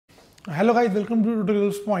Hello guys, welcome to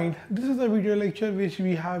Tutorials Point. This is a video lecture which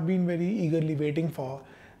we have been very eagerly waiting for.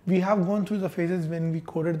 We have gone through the phases when we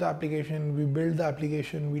coded the application, we built the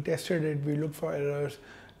application, we tested it, we looked for errors.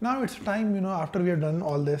 Now it's time, after we have done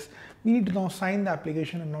all this, we need to now sign the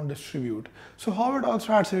application and now distribute. So how it all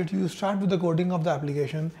starts is you start with the coding of the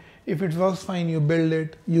application. If it works fine, you build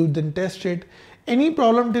it, you then test it. Any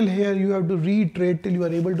problem till here, you have to reiterate till you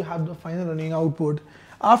are able to have the final running output.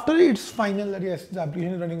 After it's final that yes, the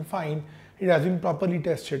application is running fine, it has been properly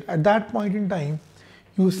tested. At that point in time,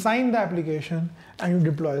 you sign the application and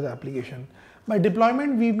you deploy the application. By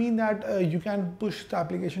deployment, we mean that you can push the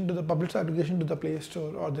application to the publish the application to the Play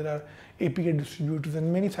Store, or there are APK distributors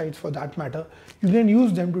and many sites for that matter. You can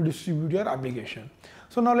use them to distribute your application.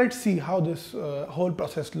 So now let's see how this whole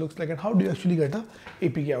process looks like and how do you actually get a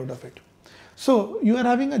APK out of it. So you are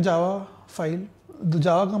having a Java file. The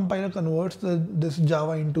Java compiler converts this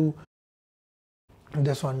Java into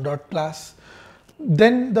this one .class.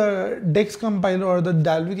 Then the Dex compiler or the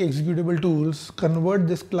Dalvik executable tools convert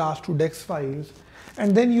this class to Dex files.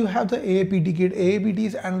 And then you have the Aapd kit. Aapd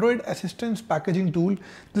is Android Assistance Packaging Tool.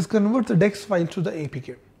 This converts the Dex files to the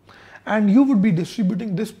APK. And you would be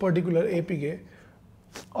distributing this particular APK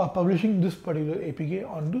or publishing this particular APK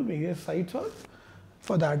onto various sites or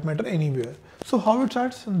for that matter anywhere. So how it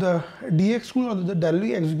starts, the DX tool or the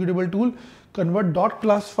Dalvik executable tool convert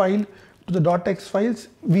 .class file to the .text files.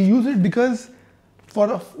 We use it because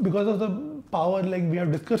of the power, like we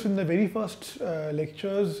have discussed in the very first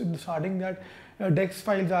lectures in the starting, that DEX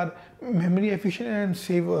files are memory efficient and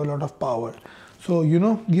save a lot of power. So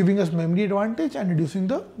giving us memory advantage and reducing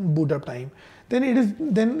the boot up time. Then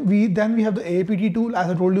we have the Aapd tool. As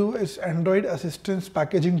I told you, it's Android Assistance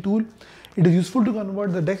Packaging Tool. It is useful to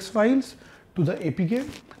convert the DEX files to the APK,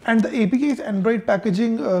 and the APK is Android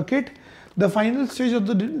Packaging Kit. The final stage of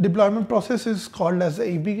the deployment process is called as the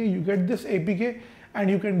APK. You get this APK and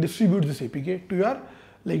you can distribute this APK to your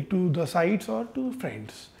to the sites or to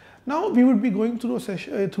friends. Now we would be going through a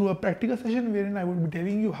session, through a practical session wherein I would be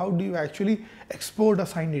telling you how do you actually export a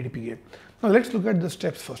signed APK. Now let's look at the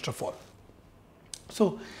steps first of all.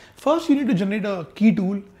 So first you need to generate a key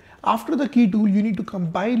tool. After the key tool, you need to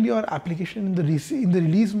compile your application in the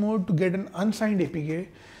release mode to get an unsigned APK.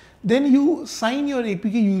 Then you sign your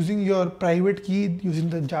APK using your private key using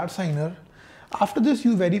the jar signer. After this,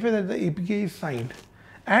 you verify that the APK is signed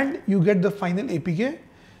and you get the final APK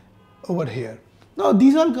over here. Now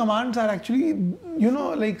these all commands are actually,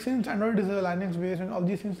 since Android is a Linux based and all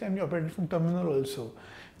these things can be operated from terminal also.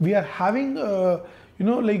 We are having a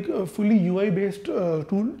fully UI based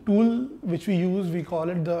tool which we use. We call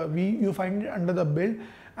it you find it under the build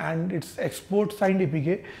and it's export signed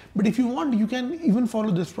APK. But if you want, you can even follow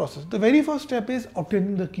this process. The very first step is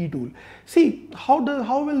obtaining the key tool. See how do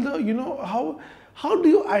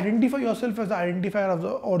you identify yourself as the identifier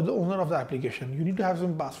or the owner of the application? You need to have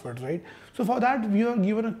some passwords, right? So for that we are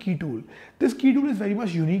given a key tool. This key tool is very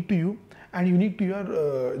much unique to you and unique to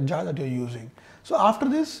your jar that you're using. So after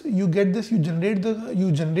this, you get this, you generate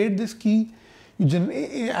this key,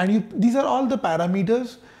 these are all the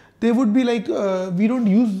parameters. They would be we don't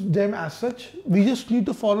use them as such. We just need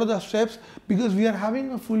to follow the steps because we are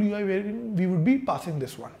having a full UI wherein we would be passing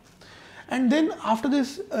this one. And then after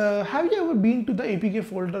this, have you ever been to the APK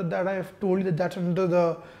folder that I have told you that's under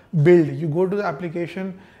the build? You go to the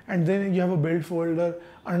application and then you have a build folder.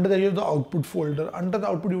 Under that you have the output folder. Under the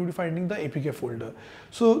output you will be finding the APK folder.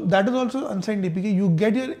 So that is also unsigned APK. You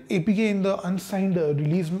get your APK in the unsigned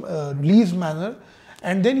release manner,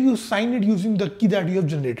 and then you sign it using the key that you have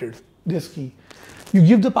generated, this key. You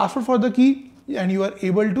give the password for the key and you are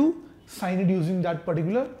able to sign it using that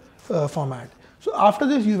particular format. So after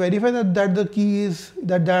this, you verify that the key is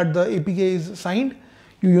the APK is signed.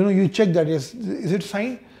 You check that is it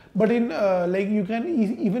signed. But in you can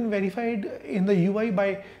even verify it in the UI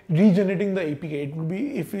by regenerating the APK. It would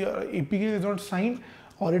be, if your APK is not signed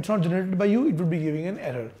or it's not generated by you, it would be giving an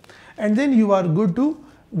error. And then you are good to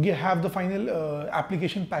have the final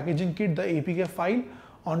application packaging kit, the APK file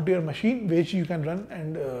onto your machine, which you can run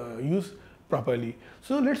and use properly.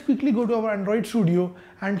 So let's quickly go to our Android Studio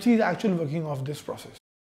and see the actual working of this process.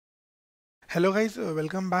 Hello guys,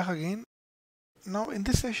 welcome back again. Now in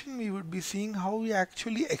this session we would be seeing how we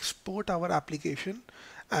actually export our application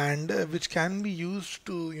and which can be used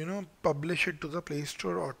to publish it to the Play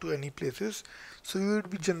Store or to any places. So we would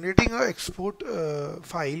be generating an export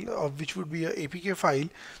file of which would be a APK file.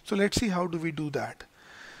 So let's see how do we do that.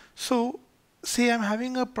 So say I'm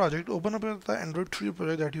having a project, open up the Android Studio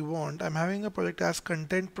project that you want. I'm having a project as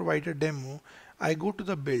content provider demo. I go to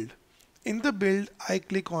the build. In the build I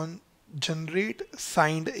click on generate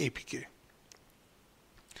signed APK.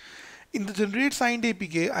 In the generate signed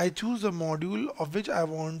APK, I choose a module of which I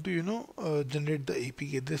want to, generate the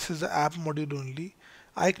APK. This is the app module only.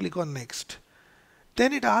 I click on next.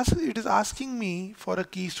 Then it is asking me for a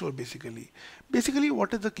key store basically. Basically,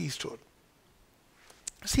 what is the key store?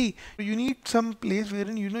 See, you need some place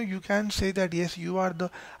wherein you can say that yes, you are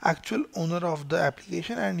the actual owner of the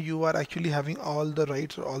application and you are actually having all the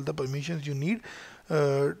rights or all the permissions you need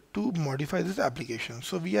to modify this application.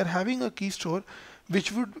 So we are having a key store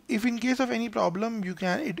which would, if in case of any problem,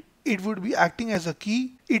 it would be acting as a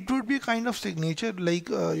key. It would be a kind of signature like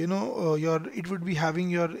your it would be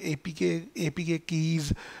having your APK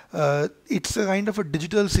keys. It's a kind of a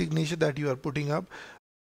digital signature that you are putting up.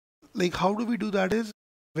 Like how do we do that is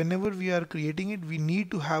whenever we are creating it, we need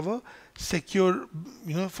to have a secure,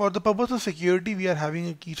 for the purpose of security, we are having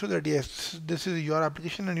a key so that yes, this is your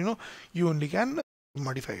application and you only can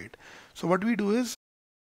modify it. So what we do is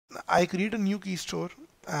I create a new key store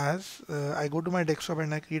as I go to my desktop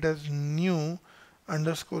and I create as new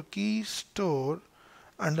underscore key store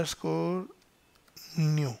underscore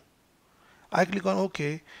new. I click on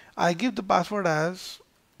OK. I give the password as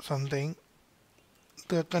something,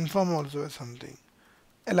 the confirm also as something.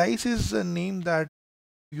 Alice is a name that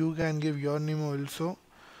you can give your name also.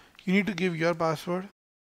 You need to give your password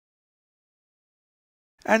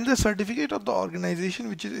and the certificate of the organization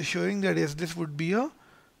which is assuring that yes, this would be a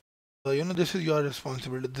this is your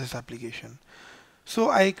responsibility, this application. So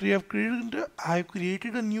I have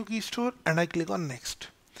created a new key store and I click on next.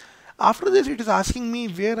 After this, it is asking me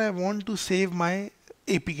where I want to save my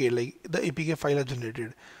APK, like the APK file I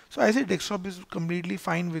generated. So I say desktop is completely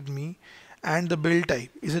fine with me. And the build type,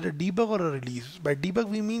 is it a debug or a release? By debug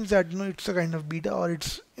we means that it's a kind of beta or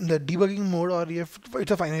it's in the debugging mode or it's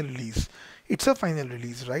a final release. It's a final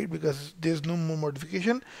release, right? Because there's no more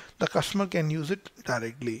modification. The customer can use it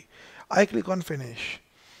directly. I click on finish.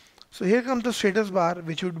 So here comes the status bar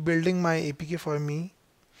which would be building my APK for me.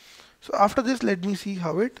 So after this, let me see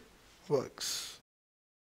how it works.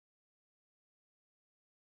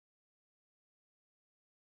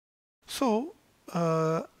 So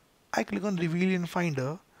I click on reveal in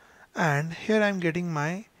Finder and here I'm getting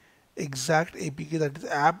my exact APK, that is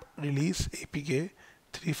app release APK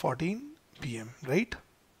 3:14 PM, right?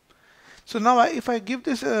 So now if I give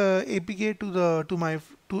this APK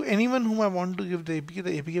to anyone whom I want to give the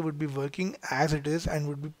APK would be working as it is and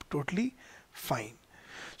would be totally fine.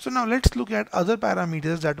 So now let's look at other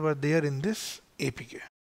parameters that were there in this APK.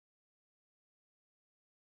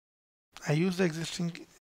 I use the existing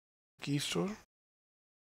key store.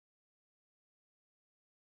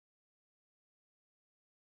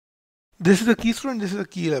 This is the key store and this is the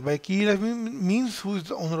key lab. By key lab means who is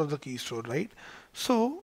the owner of the key store, right?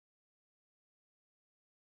 So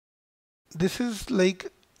this is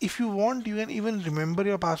like, if you want, you can even remember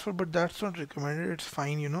your password, but that's not recommended. It's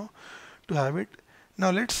fine, to have it.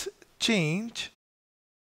 Now let's change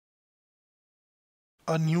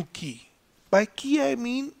a new key. By key, I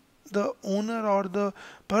mean the owner or the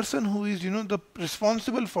person who is, the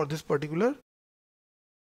responsible for this particular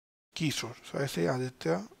key store. So I say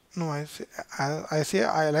Aditya. No, I say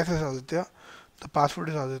I access Aditya. The password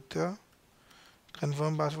is Aditya.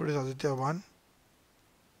 Confirm password is Aditya1.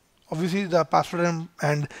 Obviously, the password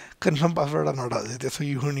and confirm password are not Aditya, so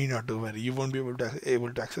you need not to worry. You won't be able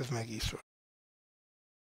to access my key store.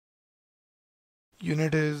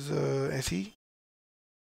 Unit is SE.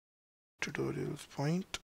 Tutorials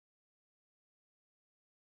point.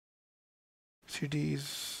 City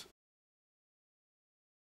is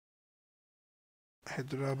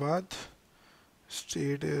Hyderabad.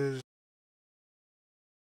 State is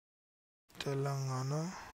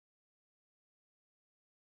Telangana.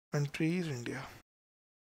 Country is India.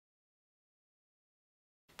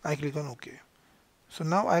 I click on OK. So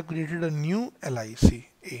now I've created a new LIC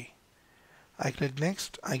A. I click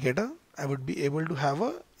next. I would be able to have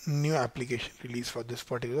a new application release for this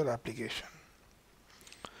particular application.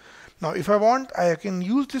 Now if I want, I can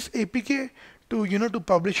use this APK to to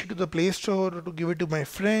publish it to the Play Store or to give it to my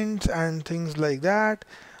friends and things like that,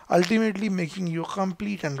 ultimately making you a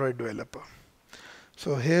complete Android developer.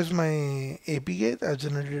 So here's my APK I've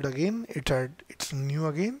generated again. It's new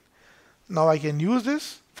again. Now I can use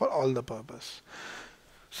this for all the purpose.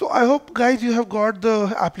 So I hope guys you have got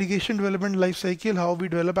the application development lifecycle, how we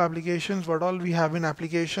develop applications, what all we have in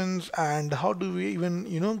applications, and how do we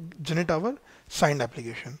even generate our signed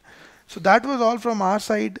application. So that was all from our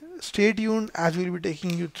side. Stay tuned as we'll be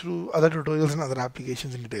taking you through other tutorials and other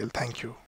applications in detail. Thank you.